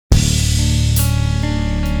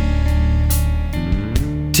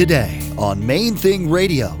Today on Main Thing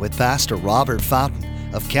Radio with Pastor Robert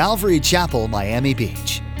Fountain of Calvary Chapel, Miami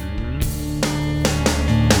Beach.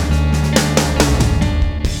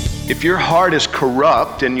 If your heart is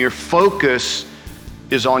corrupt and your focus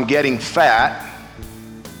is on getting fat,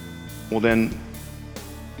 well then,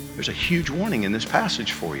 there's a huge warning in this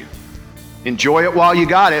passage for you. Enjoy it while you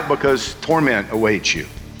got it, because torment awaits you.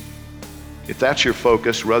 If that's your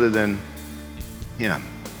focus rather than Him.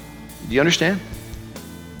 Do you understand?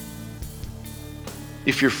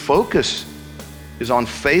 If your focus is on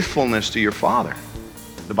faithfulness to your Father,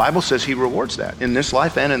 the Bible says He rewards that in this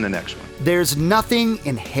life and in the next one. There's nothing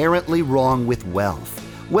inherently wrong with wealth.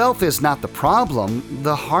 Wealth is not the problem,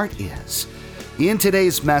 the heart is. In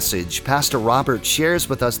today's message, Pastor Robert shares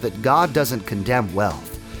with us that God doesn't condemn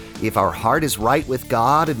wealth. If our heart is right with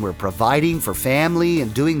God and we're providing for family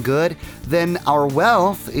and doing good, then our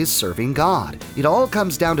wealth is serving God. It all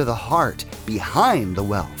comes down to the heart behind the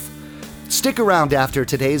wealth. Stick around after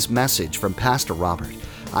today's message from Pastor Robert.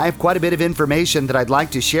 I have quite a bit of information that I'd like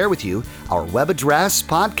to share with you, our web address,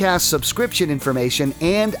 podcast subscription information,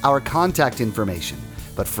 and our contact information.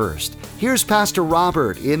 But first, here's Pastor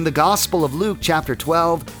Robert in the Gospel of Luke chapter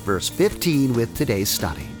 12, verse 15 with today's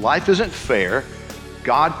study. Life isn't fair.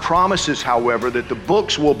 God promises, however, that the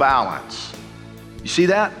books will balance. You see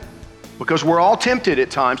that? Because we're all tempted at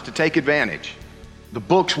times to take advantage. The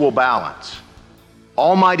books will balance.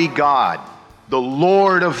 Almighty God, the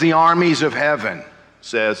Lord of the armies of heaven,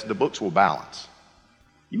 says the books will balance.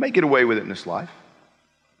 You may get away with it in this life.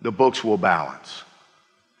 The books will balance.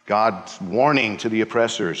 God's warning to the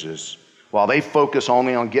oppressors is, while they focus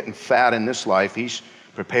only on getting fat in this life, He's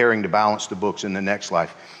preparing to balance the books in the next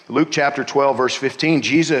life. Luke chapter 12, verse 15,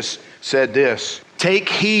 Jesus said this, "Take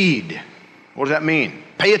heed." What does that mean?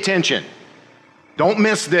 Pay attention. Don't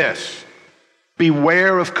miss this.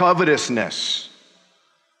 "Beware of covetousness.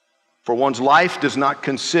 For one's life does not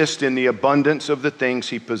consist in the abundance of the things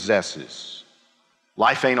he possesses."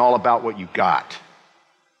 Life ain't all about what you got,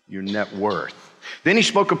 your net worth. Then He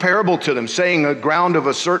spoke a parable to them, saying, "The ground of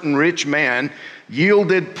a certain rich man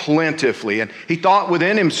yielded plentifully. And he thought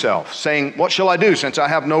within himself, saying, 'What shall I do, since I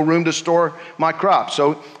have no room to store my crops?'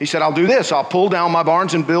 So he said, 'I'll do this. I'll pull down my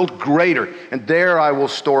barns and build greater, and there I will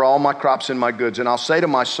store all my crops and my goods. And I'll say to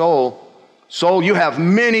my soul, Soul, you have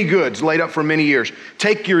many goods laid up for many years.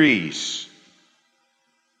 Take your ease.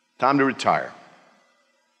 Time to retire.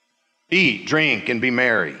 Eat, drink, and be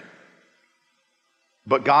merry.'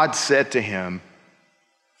 But God said to him,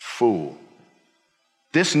 'Fool,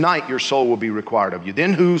 this night your soul will be required of you.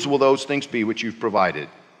 Then whose will those things be which you've provided?'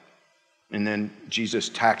 And then Jesus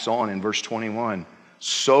tacks on in verse 21,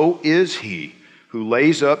 'So is he who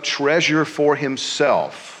lays up treasure for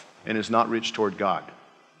himself and is not rich toward God.'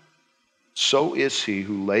 So is he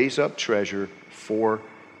who lays up treasure for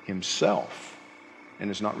himself and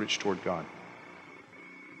is not rich toward God."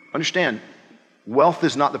 Understand, wealth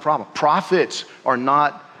is not the problem. Profits are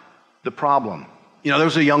not the problem. You know, there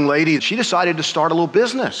was a young lady, she decided to start a little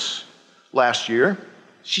business last year.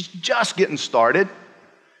 She's just getting started.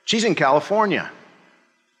 She's in California.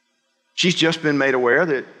 She's just been made aware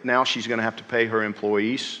that now she's going to have to pay her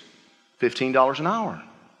employees $15 an hour.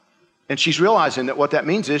 And she's realizing that what that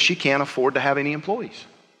means is she can't afford to have any employees.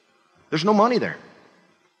 There's no money there.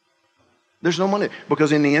 There's no money.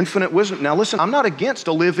 Because in the infinite wisdom, now listen, I'm not against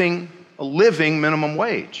a living minimum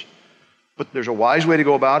wage. But there's a wise way to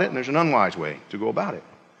go about it, and there's an unwise way to go about it.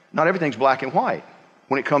 Not everything's black and white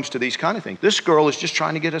when it comes to these kind of things. This girl is just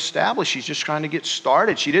trying to get established. She's just trying to get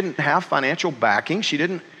started. She didn't have financial backing. She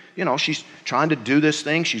didn't, she's trying to do this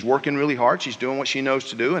thing. She's working really hard. She's doing what she knows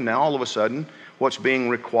to do. And now all of a sudden, what's being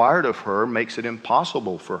required of her makes it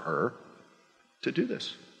impossible for her to do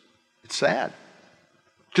this. It's sad.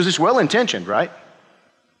 Because it's well-intentioned, right?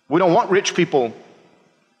 We don't want rich people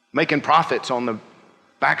making profits on the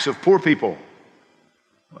backs of poor people.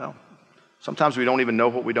 Well, sometimes we don't even know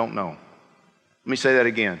what we don't know. Let me say that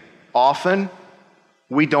again. Often,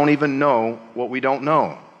 we don't even know what we don't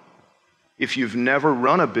know. If you've never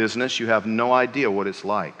run a business, you have no idea what it's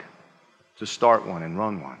like to start one and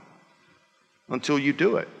run one until you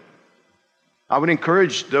do it. I would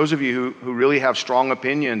encourage those of you who really have strong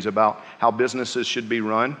opinions about how businesses should be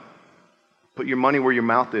run, put your money where your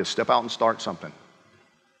mouth is. Step out and start something.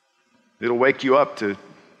 It'll wake you up to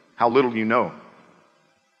how little you know.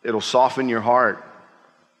 It'll soften your heart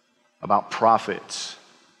about profits.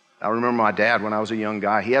 I remember my dad when I was a young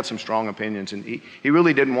guy. He had some strong opinions, and he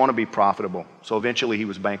really didn't want to be profitable. So eventually he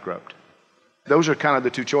was bankrupt. Those are kind of the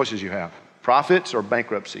two choices you have. Profits or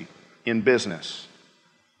bankruptcy in business.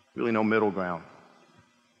 Really no middle ground.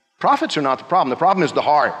 Profits are not the problem. The problem is the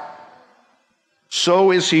heart.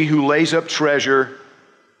 So is he who lays up treasure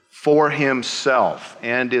for himself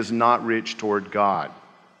and is not rich toward God.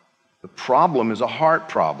 The problem is a heart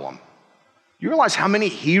problem. You realize how many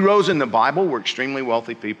heroes in the Bible were extremely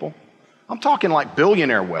wealthy people? I'm talking like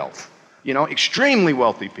billionaire wealth, extremely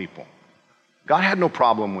wealthy people. God had no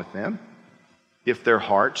problem with them if their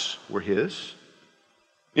hearts were his.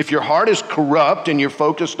 If your heart is corrupt and you're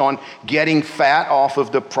focused on getting fat off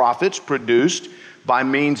of the profits produced by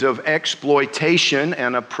means of exploitation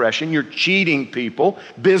and oppression, you're cheating people.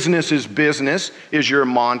 Business is your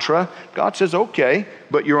mantra. God says, okay,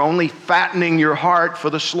 but you're only fattening your heart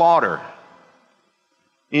for the slaughter.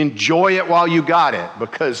 Enjoy it while you got it,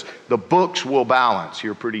 because the books will balance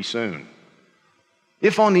here pretty soon.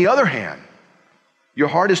 If, on the other hand, your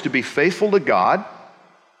heart is to be faithful to God,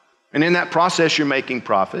 and in that process you're making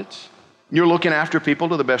profits, you're looking after people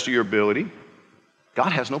to the best of your ability,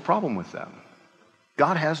 God has no problem with that.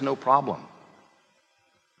 God has no problem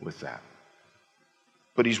with that.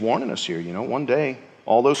 But he's warning us here, one day,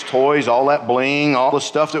 all those toys, all that bling, all the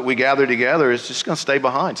stuff that we gather together is just going to stay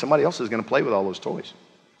behind. Somebody else is going to play with all those toys.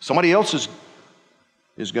 Somebody else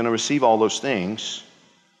is going to receive all those things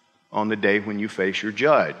on the day when you face your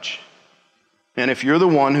judge. And if you're the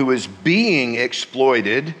one who is being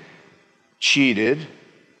exploited, cheated,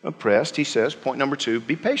 oppressed, he says, point number 2,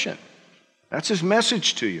 be patient. That's his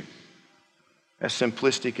message to you. As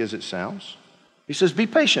simplistic as it sounds. He says, be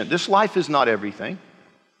patient. This life is not everything.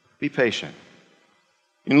 Be patient.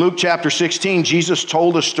 In Luke chapter 16, Jesus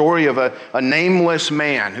told a story of a nameless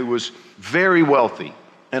man who was very wealthy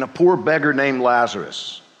and a poor beggar named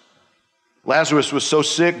Lazarus. Lazarus was so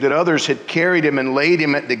sick that others had carried him and laid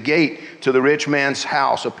him at the gate to the rich man's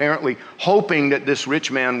house, apparently hoping that this rich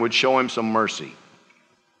man would show him some mercy.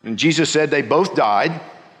 And Jesus said they both died,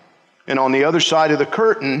 and on the other side of the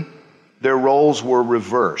curtain, their roles were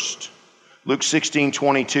reversed. Luke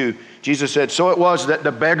 16:22, Jesus said, so it was that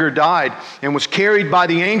the beggar died and was carried by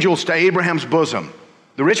the angels to Abraham's bosom.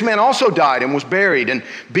 The rich man also died and was buried, and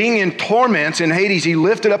being in torments in Hades, he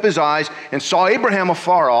lifted up his eyes and saw Abraham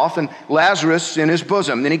afar off and Lazarus in his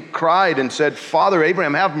bosom. Then he cried and said, Father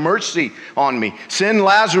Abraham, have mercy on me. Send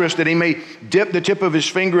Lazarus that he may dip the tip of his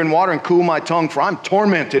finger in water and cool my tongue, for I'm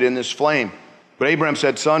tormented in this flame. But Abraham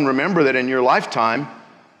said, Son, remember that in your lifetime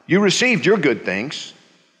you received your good things,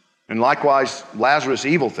 and likewise Lazarus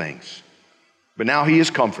evil things. But now he is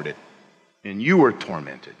comforted, and you are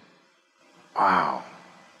tormented. Wow.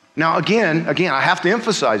 Now again, I have to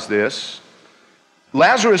emphasize this.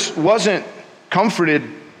 Lazarus wasn't comforted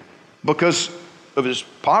because of his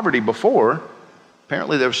poverty before.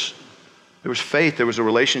 Apparently there was faith, there was a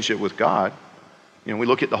relationship with God. We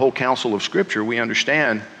look at the whole counsel of Scripture, we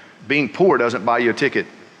understand being poor doesn't buy you a ticket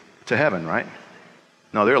to heaven, right?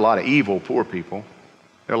 No, there are a lot of evil poor people.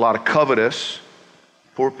 There are a lot of covetous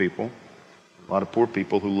poor people. A lot of poor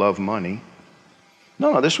people who love money.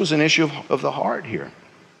 No, this was an issue of the heart here.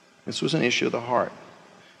 This was an issue of the heart.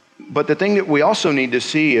 But the thing that we also need to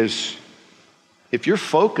see is if your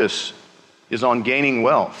focus is on gaining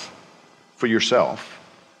wealth for yourself,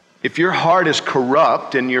 if your heart is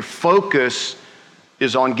corrupt and your focus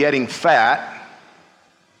is on getting fat,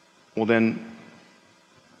 well then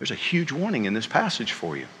there's a huge warning in this passage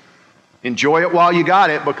for you. Enjoy it while you got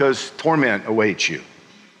it, because torment awaits you.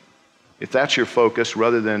 If that's your focus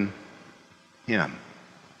rather than him.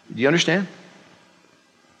 Do you understand?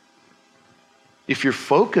 If your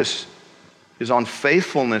focus is on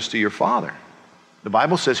faithfulness to your Father, the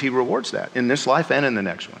Bible says he rewards that in this life and in the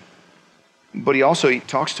next one. But he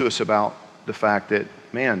talks to us about the fact that,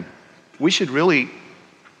 man, we should really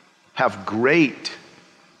have great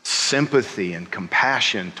sympathy and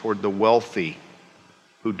compassion toward the wealthy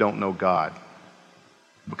who don't know God,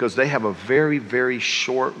 because they have a very, very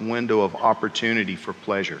short window of opportunity for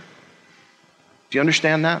pleasure. Do you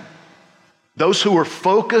understand that? Those who are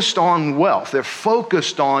focused on wealth, they're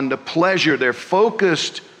focused on the pleasure, they're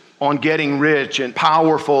focused on getting rich and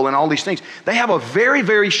powerful and all these things. They have a very,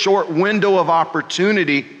 very short window of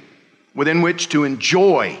opportunity within which to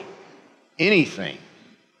enjoy anything.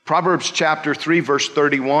 Proverbs chapter 3, verse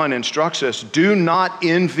 31 instructs us, do not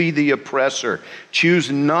envy the oppressor.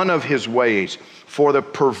 Choose none of his ways. For the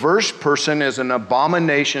perverse person is an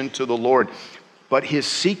abomination to the Lord, but his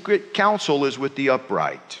secret counsel is with the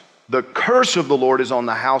upright. The curse of the Lord is on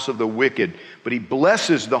the house of the wicked, but he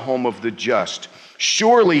blesses the home of the just.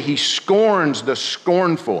 Surely he scorns the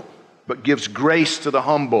scornful, but gives grace to the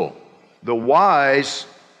humble. The wise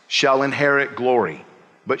shall inherit glory,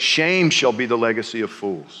 but shame shall be the legacy of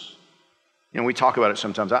fools. We talk about it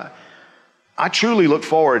sometimes. I truly look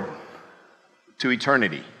forward to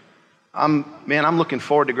eternity. I'm looking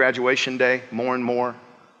forward to graduation day more and more,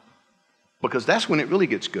 because that's when it really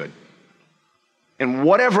gets good. And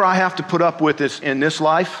whatever I have to put up with in this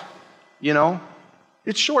life,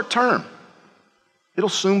 it's short term. It'll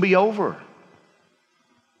soon be over.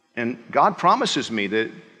 And God promises me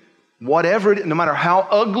that whatever, no matter how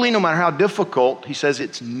ugly, no matter how difficult, He says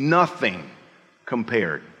it's nothing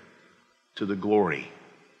compared to the glory.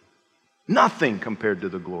 Nothing compared to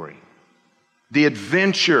the glory. The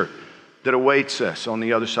adventure that awaits us on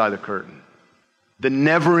the other side of the curtain. The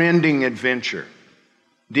never-ending adventure.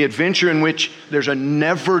 The adventure in which there's a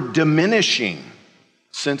never diminishing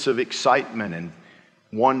sense of excitement and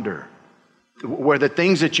wonder. Where the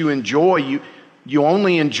things that you enjoy, you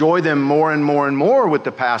only enjoy them more and more and more with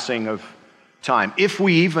the passing of time. If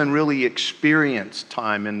we even really experience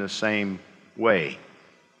time in the same way.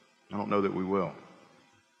 I don't know that we will.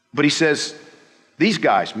 But he says, these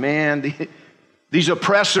guys, these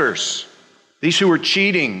oppressors, these who are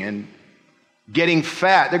cheating and getting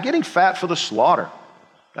fat, they're getting fat for the slaughter.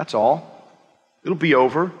 That's all. It'll be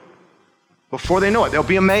over before they know it. They'll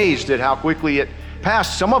be amazed at how quickly it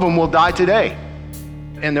passed. Some of them will die today,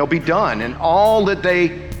 and they'll be done. And all that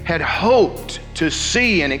they had hoped to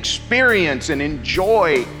see and experience and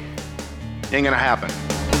enjoy ain't gonna happen.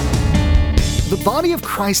 The body of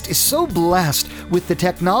Christ is so blessed with the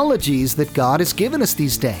technologies that God has given us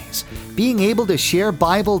these days. Being able to share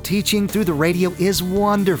Bible teaching through the radio is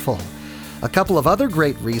wonderful. A couple of other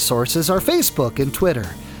great resources are Facebook and Twitter.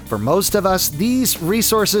 For most of us, these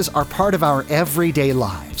resources are part of our everyday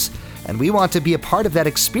lives, and we want to be a part of that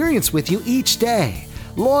experience with you each day.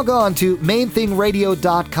 Log on to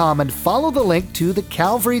mainthingradio.com and follow the link to the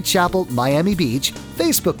Calvary Chapel Miami Beach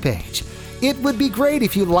Facebook page. It would be great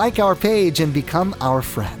if you like our page and become our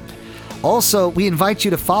friend. Also, we invite you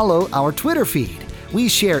to follow our Twitter feed. We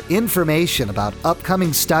share information about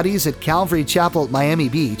upcoming studies at Calvary Chapel Miami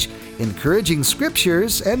Beach, encouraging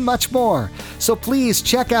scriptures, and much more. So please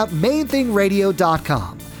check out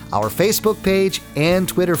mainthingradio.com, our Facebook page, and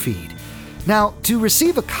Twitter feed. Now, to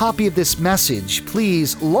receive a copy of this message,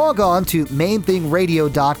 please log on to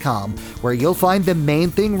mainthingradio.com, where you'll find the Main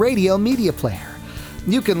Thing Radio media player.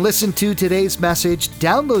 You can listen to today's message,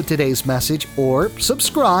 download today's message, or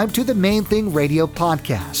subscribe to the Main Thing Radio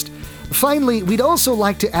podcast. Finally, we'd also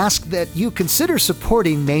like to ask that you consider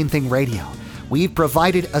supporting Main Thing Radio. We've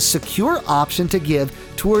provided a secure option to give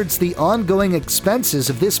towards the ongoing expenses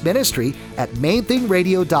of this ministry at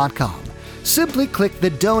mainthingradio.com. Simply click the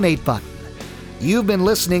donate button. You've been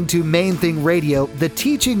listening to Main Thing Radio, the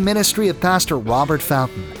teaching ministry of Pastor Robert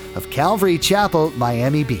Fountain of Calvary Chapel,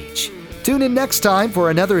 Miami Beach. Tune in next time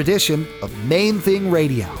for another edition of Main Thing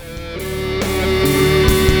Radio.